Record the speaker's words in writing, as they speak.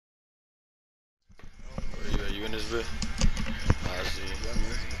you in this vid? I see.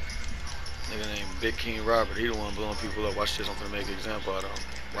 Nigga named Big King Robert. He the one blowing people up. Watch this. I'm finna make an example out of him.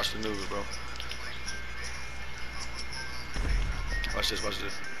 Watch the news, bro. Watch this. Watch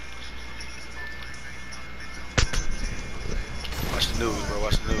this. Watch the news, bro.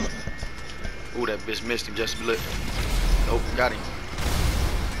 Watch the news. Ooh, that bitch missed him. Just lit. Nope, got him.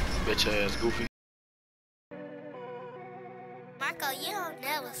 Bitch ass goofy. Marco, you don't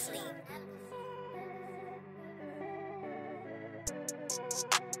never sleep.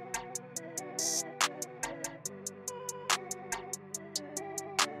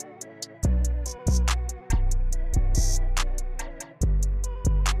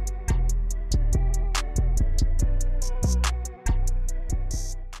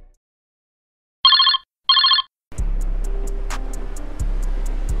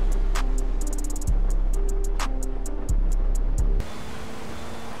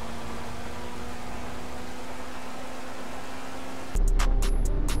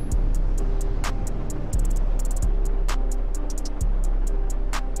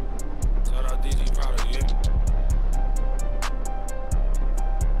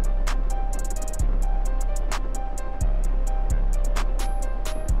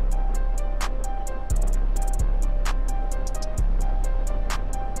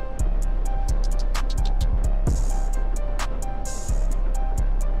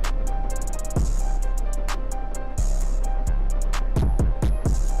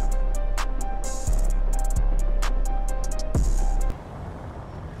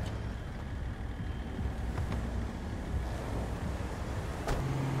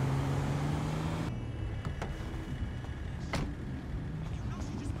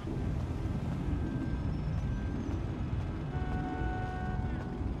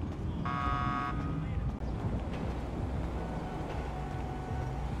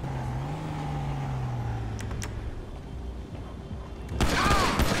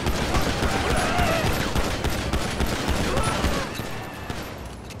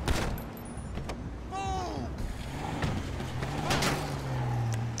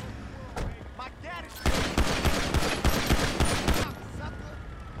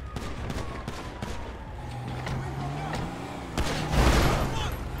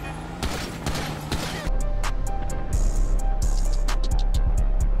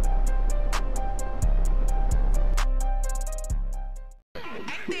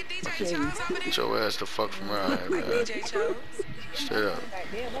 Get your ass the fuck from right, man. Straight up.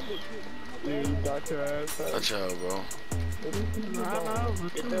 Watch out, bro.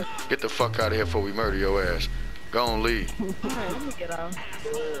 Get the fuck out of here before we murder your ass. Go on, leave. Let me get off.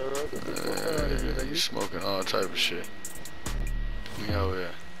 You smoking all type of shit. Me over here.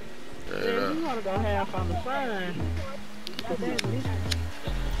 Yeah, you wanna go half on the front.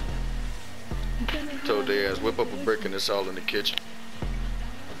 Told their ass, whip up a brick and it's all in the kitchen.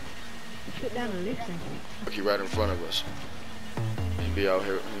 Sit down and listen. He right in front of us. He be out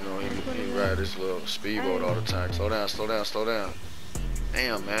here, you know, he ride his little speedboat all the time. Slow down, slow down, slow down.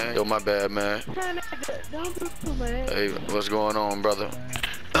 Damn, man. Yo, my bad, man. Don't do too bad. Hey, what's going on, brother?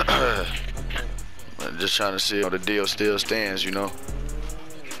 Just trying to see if the deal still stands, you know.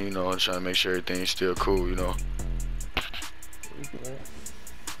 You know, I'm trying to make sure everything's still cool, you know.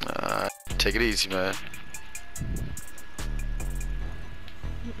 Take it easy, man.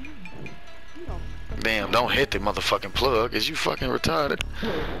 Damn, don't hit the motherfucking plug. Is you fucking retarded?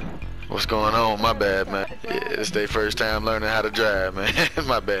 What's going on? My bad, man. Yeah, it's their first time learning how to drive, man.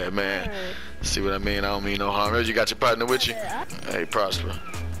 My bad, man. See what I mean? I don't mean no harm. You got your partner with you? Hey, Prosper.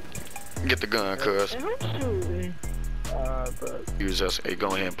 Get the gun, cuz. Use us. Hey, go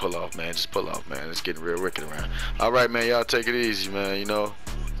ahead and pull off, man. Just pull off, man. It's getting real wicked around. All right, man. Y'all take it easy, man. You know?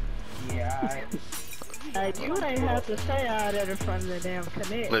 Yeah, you ain't have to say all that in front of the damn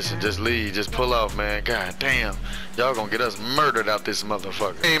connect. Listen, just leave. Just pull off, man. God damn. Y'all gonna get us murdered out this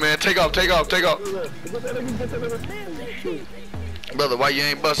motherfucker. Hey, man. Take off, take off, take off. Brother, why you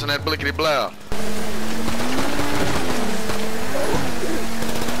ain't busting that blickety blow?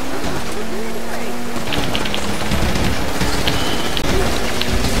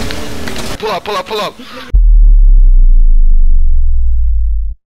 Pull up, pull up, pull up.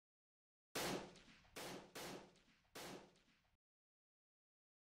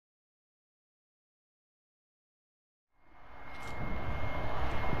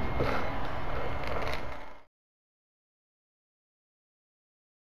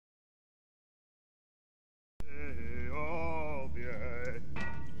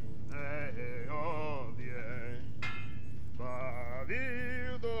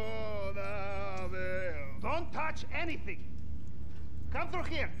 Don't touch anything. Come through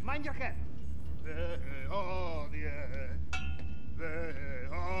here. Mind your head.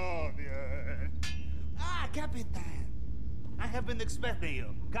 Ah, Capitan. I have been expecting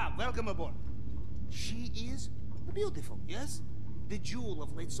you. Come, welcome aboard. She is beautiful, yes? The jewel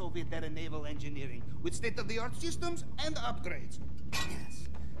of late Soviet-era naval engineering with state-of-the-art systems and upgrades. Yes.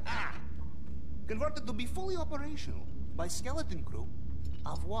 Ah! Converted to be fully operational by skeleton crew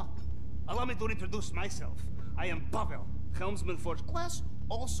of what? Allow me to introduce myself. I am Pavel, helmsman first class,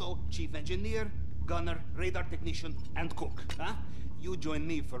 also chief engineer, gunner, radar technician, and cook. Huh? You join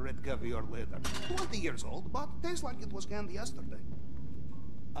me for red caviar later. 20 years old, but tastes like it was canned yesterday.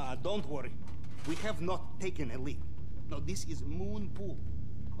 Don't worry. We have not taken a leak. No, this is Moon Pool.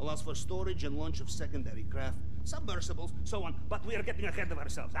 Allows for storage and launch of secondary craft, submersibles, so on. But we are getting ahead of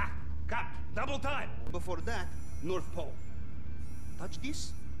ourselves. Come, double time. Before that, North Pole. Touch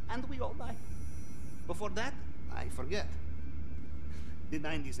this, and we all die. Before that, I forget. The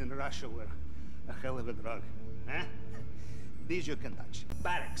 90s in Russia were a hell of a drug, huh? These you can touch.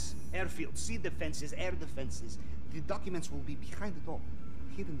 Barracks, airfields, sea defenses, air defenses. The documents will be behind it all,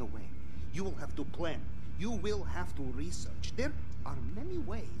 hidden away. You will have to plan. You will have to research. There are many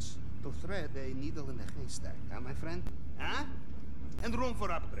ways to thread a needle in a haystack, huh, my friend? Huh? And room for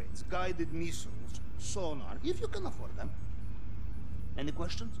upgrades, guided missiles, sonar, if you can afford them. Any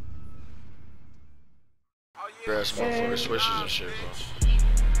questions? Grab some motherfucking switches and shit,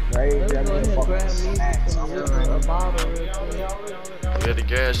 bro. Right, go ahead and grab me a bottle. We had the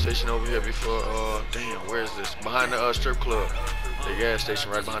gas station over here before, damn, where is this? Behind the strip club. The gas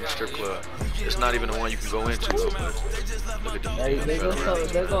station right behind the strip club. It's not even the one you can go into though, but look at these.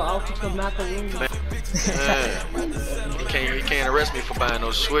 They go Officer Macaroni. Man, he can't arrest me for buying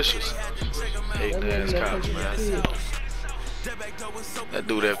those swishers. Hating ass cops, man. That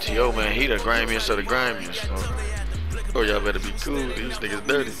dude FTO, man, he the grimiest of the grimiest, bro. Oh, y'all better be cool. These niggas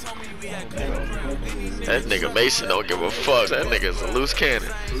dirty. That nigga Mason don't give a fuck. That nigga's a loose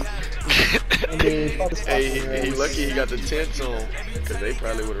cannon. Hey, he lucky he got the tents on, cause they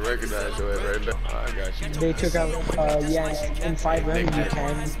probably would have recognized your ass right now. Oh, I got you. They took out, in 5M you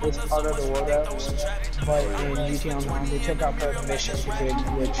can, it's part of the loadout, but in GTA Online they took out the mission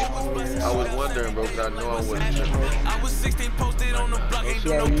which I was wondering, bro, cause I know I wasn't tripping. I was 16 posted on the block, ain't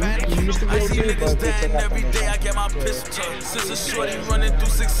yeah, no panic. you used to be able to, but they took out the Every day I mission. get my pistol. Since a shorty running through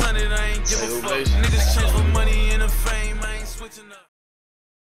 600, I ain't give a fuck. Niggas change for money and a fame, I ain't switching up.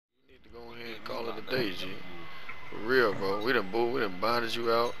 Go ahead and call it a day, G. For real, bro. We done bonded you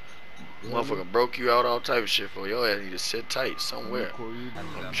out. Motherfucker broke you out, all type of shit for your ass. Need to sit tight somewhere.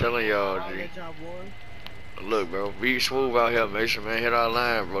 I'm telling y'all, G. Look, bro. Be smooth out here, Mason, man. Hit our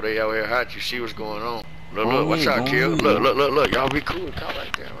line, bro. They out here hot. You see what's going on. Look, watch out, kill. Look. Y'all be cool. Call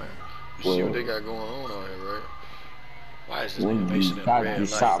like that, man. You see what they got going on out here, right? Why is this nigga Mason in the red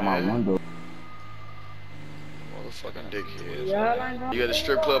light, man? Fucking dickheads. You got the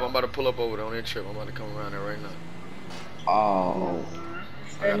strip club, I'm about to pull up over there on that trip. I'm about to come around there right now. Oh.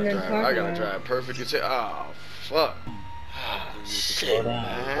 I gotta drive perfect. You say, oh, fuck. Shit,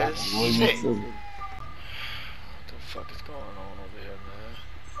 man. Shit. What the fuck is going on over here,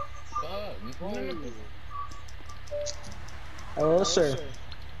 man? Hello, sir.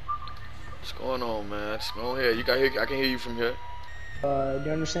 What's going on, man? Just go ahead. I can hear you from here. Do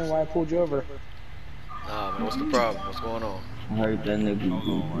you understand why I pulled you over? Nah, man, what's the problem? What's going on? I heard that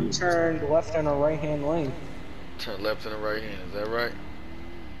nigga turned left in a right-hand lane. Turn left in the right hand, is that right?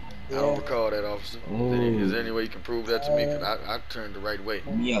 Yeah. I don't recall that, officer. Is there any way you can prove that to me? Cause I turned the right way.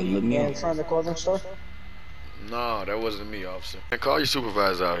 Yeah, in front of the clothing store? No, that wasn't me, officer. Man, call your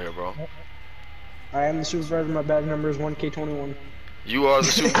supervisor out here, bro. I am the supervisor. My badge number is 1K21. You are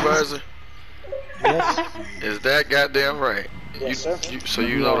the supervisor? Yes. Is that goddamn right? Yes, sir. So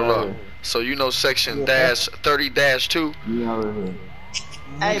you know the law. So you know section -30-2?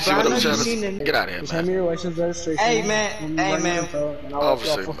 Hey, see what I'm saying? Get out of here, Just hand me man. your license registration. Hey, man.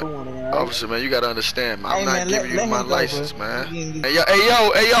 Officer, man, you gotta understand, man. I'm Hey, not man, giving let you my him go, license, bro. man.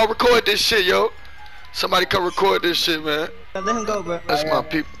 Hey, yo, record this shit, yo. Somebody come record this shit, man. Let him go, bro. That's my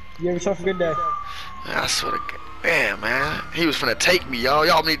people. You have yourself a good day. Man, I swear to God. Man. He was finna take me, y'all.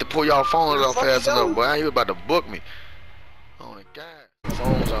 Y'all need to pull y'all phones off fast enough, boy. He was about to book me. Oh my God.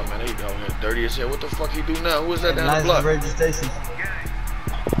 Phones out, man. They out here dirty as hell. What the fuck he do now? Who is that down the block? Registration.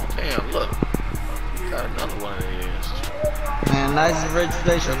 Damn, look. Got another one of these. Man, license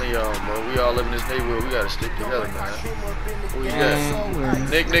registration. Telling y'all, bro. We all live in this neighborhood. We gotta stick together, man. Who you got?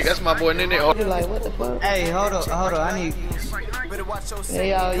 Nick, that's my boy Nick. You're like, what the fuck? Hey, hold on. I need. Hey,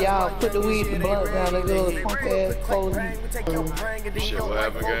 y'all put the weed and blunt down. They little punk ass clothes. Shit, what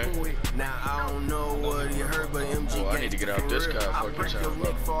happened, gang? Now I don't know what he heard, but MG I need to get out this car. Fuck this out.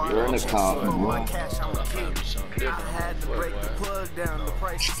 You're in the car, bro. I had to break the plug down. The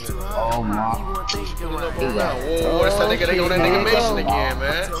price is too high. Oh my. Whoa, that's that nigga. They on that nigga Mason again,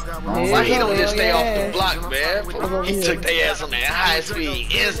 man. Why he don't just stay off the block, man? He took their ass on that high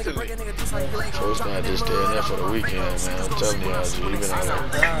speed instantly. So it's not just staying there for the weekend, man. I'm telling you, G, even out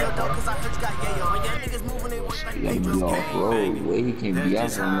Let me off road. Where he can't be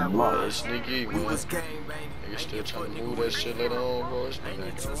out on the block. there. Sneaky, man. Niggas still trying to move that shit later on, bro. It's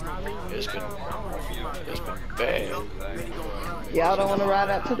been bad. Y'all don't want to ride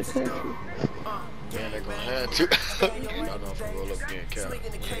out to the country? Man, they're gonna have to. Y'all know if I roll up again, Cap.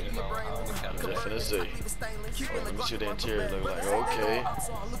 Just finna say. Let me see the interior look like. Okay.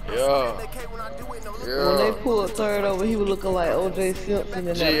 Yeah. When they pulled third over, he was looking like O.J. Simpson in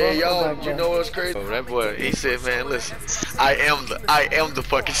that Yeah, y'all, you know what's crazy? Oh, that boy, he said, man, listen, I am the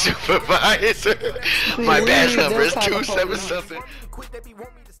fucking supervisor. My badge number is 27 something.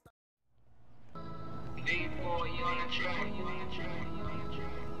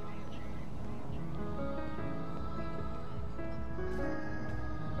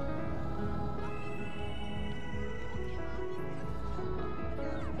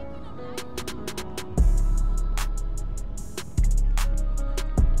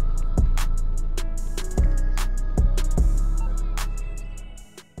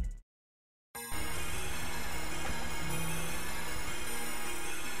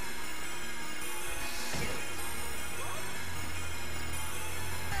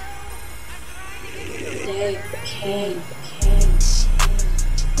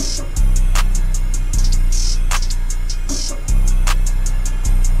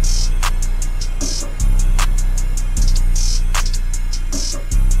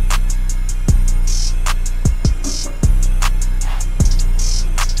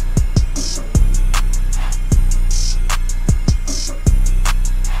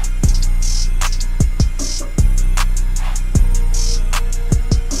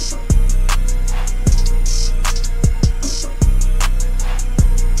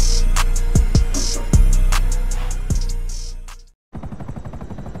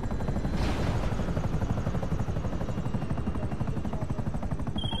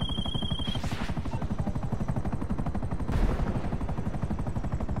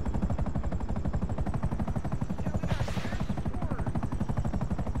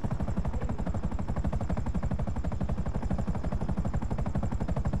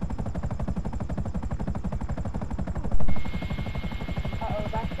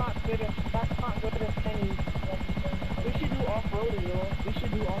 We should do off-roading, yo. We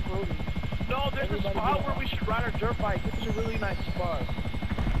should do off-roading. No, there's a spot where we should ride our dirt bike. This is a really nice spot.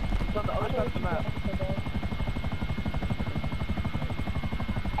 It's on the other side of the map.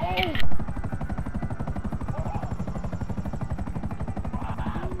 Oh!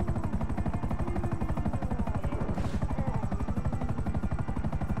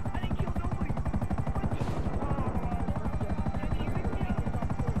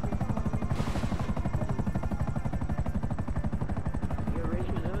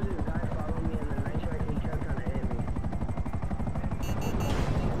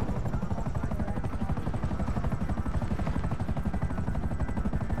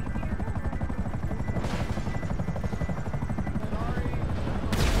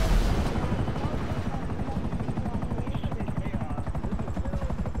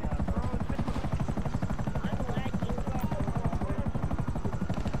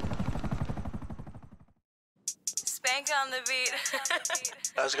 Spank on the beat.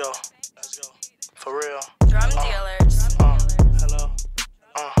 Let's go. Let's go. For real. Drum dealers. Hello.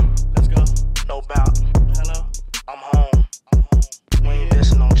 Let's go. No bout. Hello. I'm home. We ain't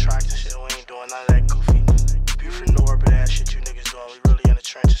missing on tracks and shit. We ain't doing none of that goofy, Buford Norbert ass shit you niggas doing. We really in the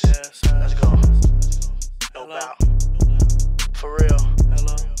trenches. Let's go. No bout. For real.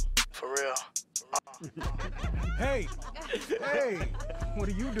 Hello. For real. Hey! Hey! What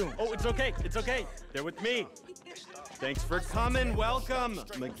are you doing? Oh, it's okay. It's okay. They're with me. Thanks for coming. Welcome.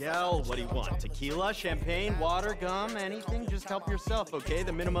 Miguel, what do you want? Tequila, champagne, water, gum, anything? Just help yourself, okay?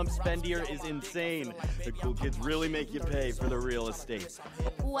 The minimum spend here is insane. The cool kids really make you pay for the real estate.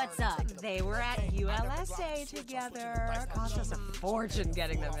 What's up? They were at ULSA together. Cost us a fortune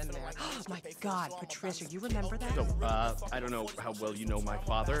getting them in there. Oh my God, Patricia, you remember that? So, I don't know how well you know my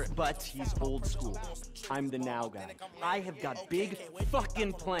father, but he's old school. I'm the now guy. I have got big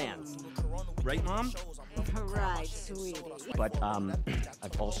fucking plans. Right, Mom? Right, sweetie. But,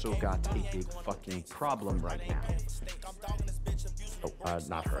 I've also got a big fucking problem right now. Oh,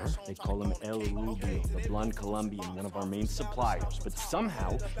 not her. They call him El Rubio, the blonde Colombian, one of our main suppliers. But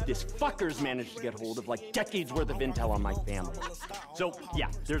somehow, this fucker's managed to get hold of like decades worth of intel on my family. So, yeah,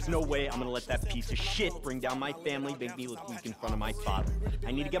 there's no way I'm gonna let that piece of shit bring down my family, make me look weak in front of my father.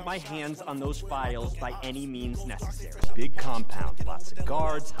 I need to get my hands on those files by any means necessary. Big compound, lots of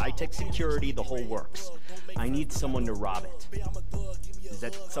guards, high-tech security, the whole works. I need someone to rob it. Is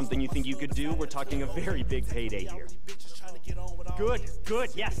that something you think you could do? We're talking a very big payday here. Good,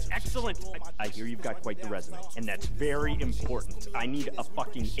 yes, excellent. I hear you've got quite the resume, and that's very important. I need a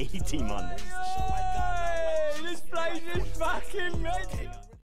fucking A-team on this. Yay! This place is fucking amazing.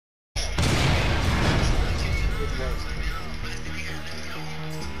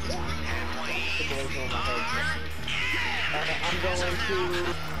 I'm going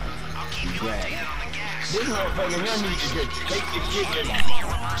to... Yeah. This motherfucker here needs to just take the shit to the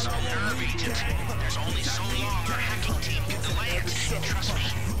There's only so long our hacking team can delay it. And trust me,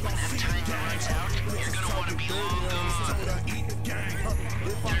 when that time runs out, you're gonna want to be long gone.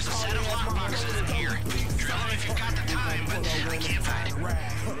 There's a set of lockboxes in here. Drill it if you've got the time, but I can't find it.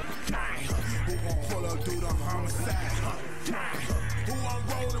 Who gon' pull up through the homicide? Who I'm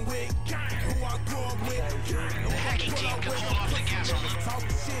rolling with? Who I grew up with? The hacking team can hold off the gas a little. Talk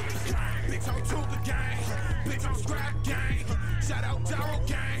shit. Bitch, I'm Tuka gang. Bitch, I'm Scrap gang. Shout out Darryl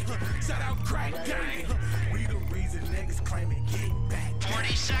gang. Shout out Crack gang. We the reason niggas claiming get back.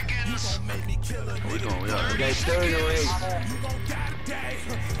 40 seconds. You gon' make me kill a We going, we out. Okay, 30 away. You gon' die today.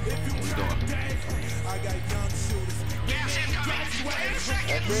 If you We going. I got young shooters. Gas incoming. 10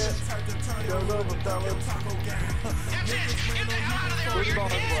 seconds. Go over, fellas. That's it. Get the hell out of there.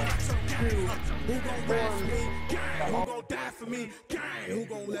 Who gon' rap for me? Gang. Who gon' die for me? Gang. Who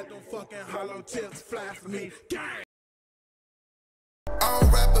gon' let them fucking hollow tips fly for me? Gang. I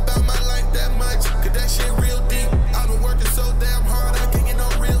don't rap about my life that much, cause that shit real deep. I've been working so damn hard, I can't get no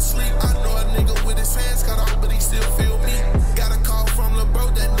real sleep. I know a nigga with his hands cut off, but he still feel me. Got a call from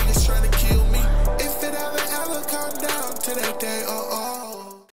LeBro, that nigga's trying to kill me. If it ever come down to that day,